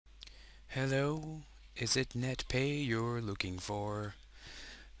Hello, is it net pay you're looking for?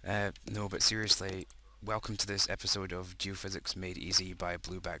 No, but seriously, welcome to this episode of Geophysics Made Easy by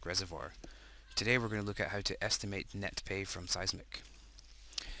Blueback Reservoir. Today we're going to look at how to estimate net pay from Seismic.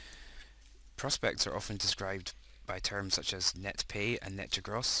 Prospects are often described by terms such as net pay and net to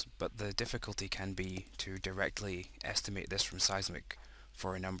gross, but the difficulty can be to directly estimate this from Seismic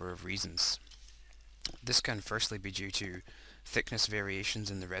for a number of reasons. This can firstly be due to thickness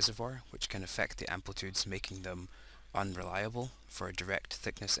variations in the reservoir, which can affect the amplitudes, making them unreliable for a direct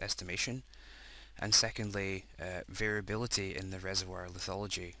thickness estimation. And secondly, variability in the reservoir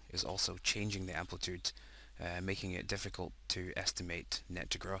lithology is also changing the amplitude, making it difficult to estimate net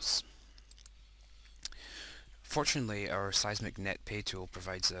to gross. Fortunately, our Seismic Net Pay tool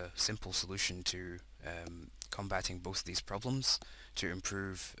provides a simple solution to combating both of these problems to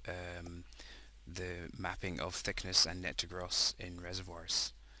improve the mapping of thickness and net to gross in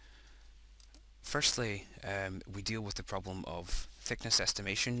reservoirs. Firstly, we deal with the problem of thickness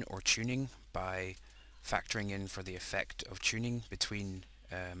estimation or tuning by factoring in for the effect of tuning between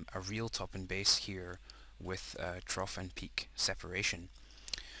a real top and base here with trough and peak separation.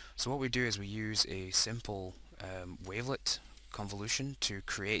 So what we do is we use a simple wavelet convolution to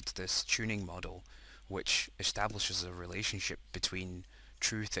create this tuning model, which establishes a relationship between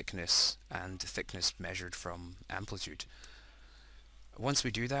true thickness and thickness measured from amplitude. Once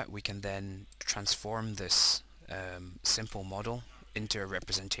we do that, we can then transform this simple model into a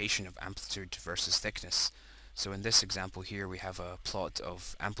representation of amplitude versus thickness. So in this example here, we have a plot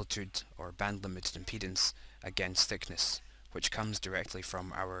of amplitude or band-limited impedance against thickness, which comes directly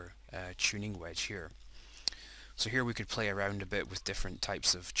from our tuning wedge here. So here we could play around a bit with different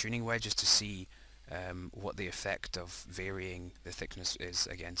types of tuning wedges to see what the effect of varying the thickness is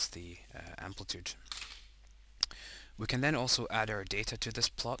against the amplitude. We can then also add our data to this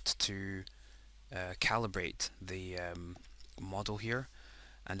plot to calibrate the model here,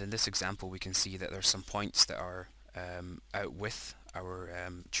 and in this example we can see that there are some points that are out with our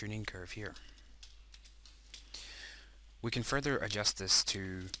tuning curve here. We can further adjust this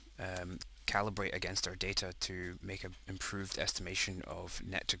to calibrate against our data to make an improved estimation of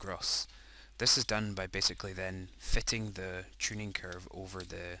net to gross. This is done by basically then fitting the tuning curve over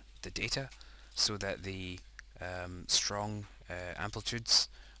the data so that the strong amplitudes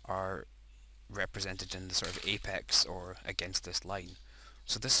are represented in the sort of apex or against this line.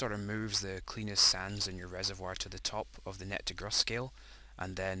 So this sort of moves the cleanest sands in your reservoir to the top of the net to gross scale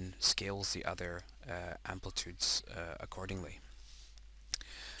and then scales the other amplitudes accordingly.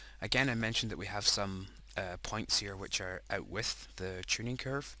 Again, I mentioned that we have some points here which are out with the tuning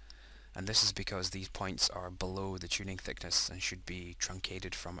curve, and this is because these points are below the tuning thickness and should be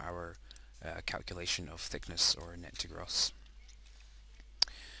truncated from our calculation of thickness or net to gross.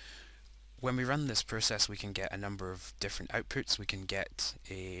 When we run this process, we can get a number of different outputs. We can get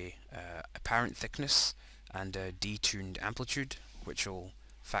a apparent thickness and a detuned amplitude, which will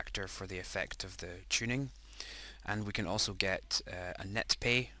factor for the effect of the tuning. And we can also get a net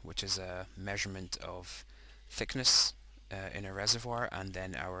pay, which is a measurement of thickness in a reservoir, and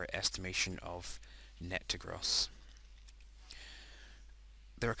then our estimation of net to gross.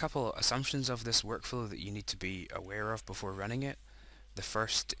 There are a couple assumptions of this workflow that you need to be aware of before running it. The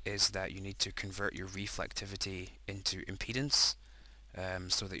first is that you need to convert your reflectivity into impedance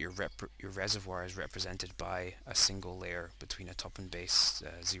so that your reservoir is represented by a single layer between a top and base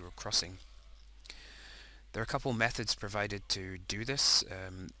zero crossing. There are a couple methods provided to do this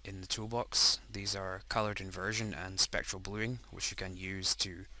in the toolbox. These are colored inversion and spectral bluing, which you can use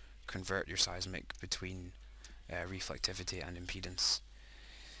to convert your seismic between reflectivity and impedance.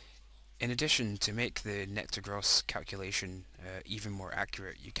 In addition, to make the net to gross calculation even more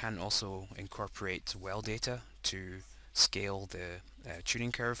accurate, you can also incorporate well data to scale the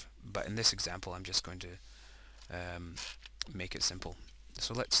tuning curve, but in this example I'm just going to make it simple.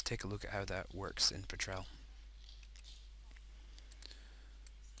 So let's take a look at how that works in Petrel.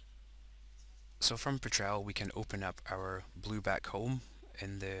 So from Petrel we can open up our Blueback home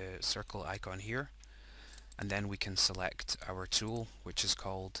in the circle icon here, and then we can select our tool, which is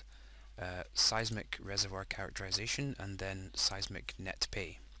called Seismic Reservoir Characterization and then Seismic Net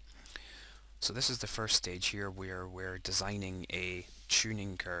Pay. So this is the first stage here where we're designing a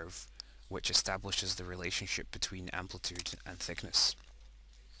tuning curve which establishes the relationship between amplitude and thickness.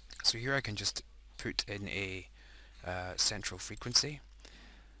 So here I can just put in a central frequency,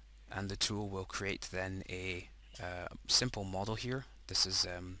 and the tool will create then a simple model here. This is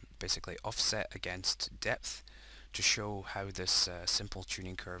basically offset against depth to show how this simple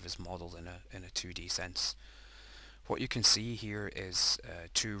tuning curve is modeled in a 2D sense. What you can see here is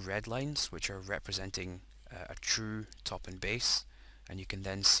two red lines which are representing a true top and base, and you can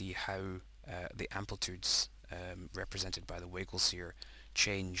then see how the amplitudes represented by the wiggles here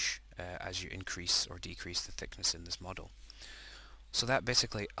change as you increase or decrease the thickness in this model. So that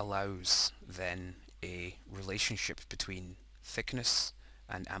basically allows then a relationship between thickness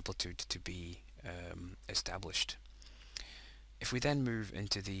and amplitude to be established. If we then move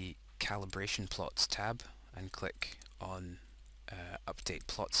into the calibration plots tab and click on update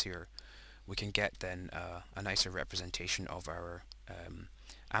plots here, we can get then a nicer representation of our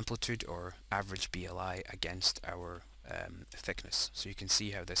amplitude or average BLI against our thickness. So you can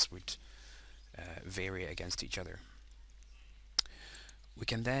see how this would vary against each other. We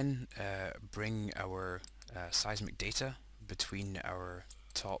can then bring our seismic data between our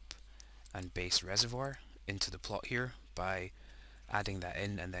top and base reservoir into the plot here by adding that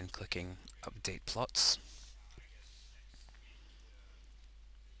in and then clicking update plots.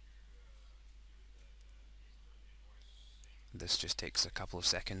 This just takes a couple of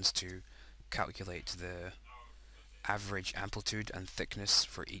seconds to calculate the average amplitude and thickness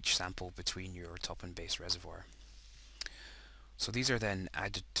for each sample between your top and base reservoir. So these are then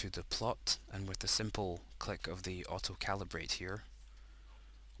added to the plot, and with the simple click of the auto calibrate here,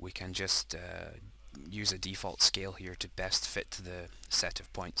 we can just use a default scale here to best fit the set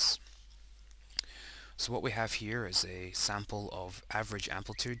of points. So what we have here is a sample of average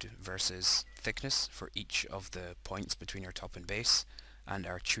amplitude versus thickness for each of the points between our top and base, and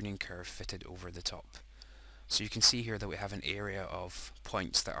our tuning curve fitted over the top. So you can see here that we have an area of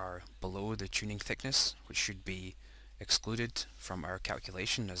points that are below the tuning thickness, which should be excluded from our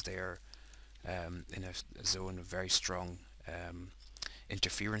calculation as they are in a zone of very strong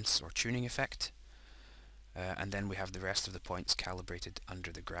interference or tuning effect. And then we have the rest of the points calibrated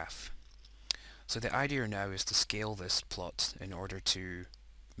under the graph. So the idea now is to scale this plot in order to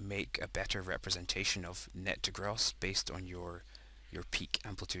make a better representation of net to gross based on your peak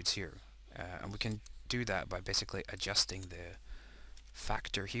amplitudes here. And we can do that by basically adjusting the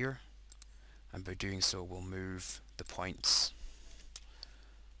factor here, and by doing so we'll move the points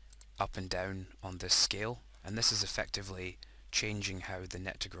up and down on this scale, and this is effectively changing how the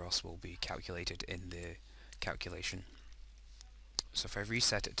net to gross will be calculated in the calculation. So if I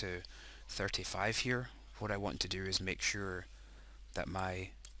reset it to 35 here, what I want to do is make sure that my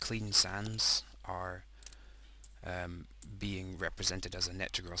clean sands are being represented as a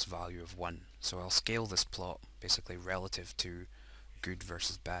net to gross value of 1. So I'll scale this plot basically relative to good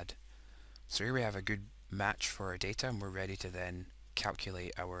versus bad. So here we have a good match for our data, and we're ready to then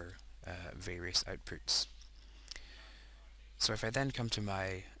calculate our various outputs. So if I then come to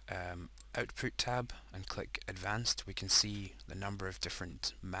my output tab and click advanced, we can see the number of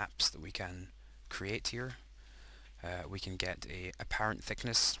different maps that we can create here. We can get a apparent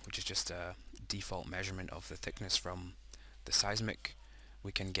thickness, which is just a default measurement of the thickness from the seismic.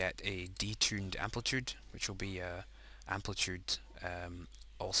 We can get a detuned amplitude, which will be a amplitude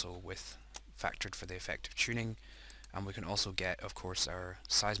also with factored for the effect of tuning, and we can also get, of course, our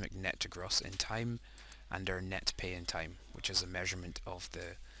seismic net to gross in time and our net pay in time, which is a measurement of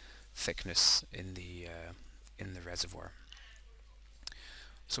the thickness in the reservoir.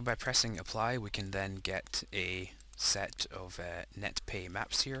 So by pressing apply, we can then get a set of net pay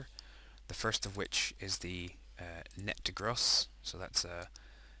maps here, the first of which is the net to gross. So that's a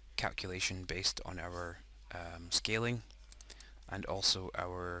calculation based on our scaling, and also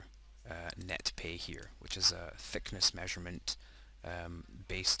our net pay here, which is a thickness measurement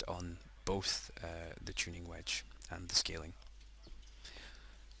based on both the tuning wedge and the scaling.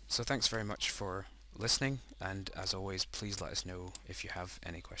 So thanks very much for listening, and as always, please let us know if you have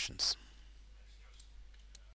any questions.